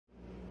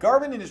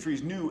Garvin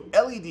Industries' new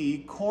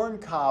LED corn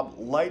cob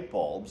light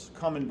bulbs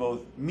come in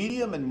both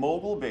medium and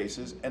mogul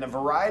bases and a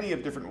variety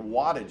of different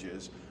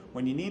wattages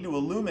when you need to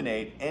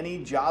illuminate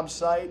any job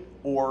site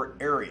or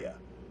area.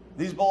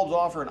 These bulbs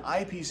offer an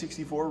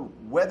IP64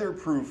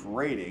 weatherproof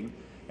rating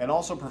and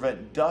also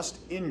prevent dust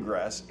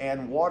ingress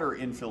and water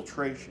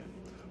infiltration.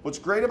 What's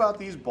great about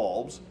these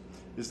bulbs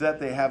is that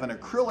they have an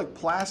acrylic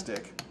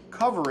plastic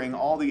covering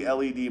all the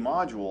LED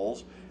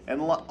modules,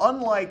 and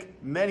unlike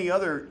many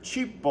other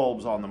cheap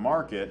bulbs on the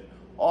market,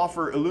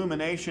 offer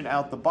illumination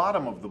out the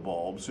bottom of the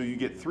bulb, so you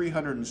get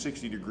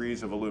 360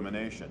 degrees of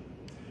illumination.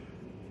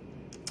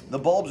 The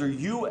bulbs are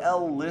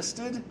UL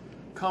listed,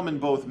 come in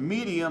both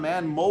medium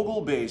and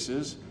mogul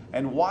bases,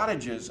 and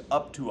wattages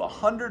up to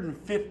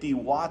 150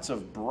 watts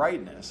of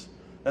brightness.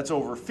 That's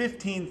over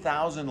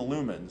 15,000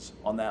 lumens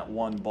on that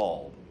one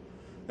bulb.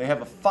 They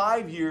have a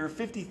 5-year,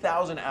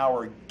 50,000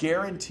 hour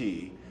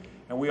guarantee,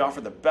 and we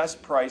offer the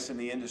best price in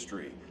the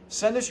industry.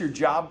 Send us your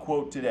job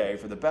quote today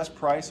for the best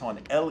price on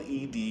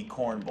LED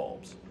corn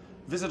bulbs.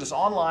 Visit us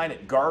online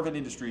at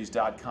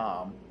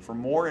garvinindustries.com for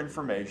more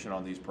information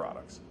on these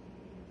products.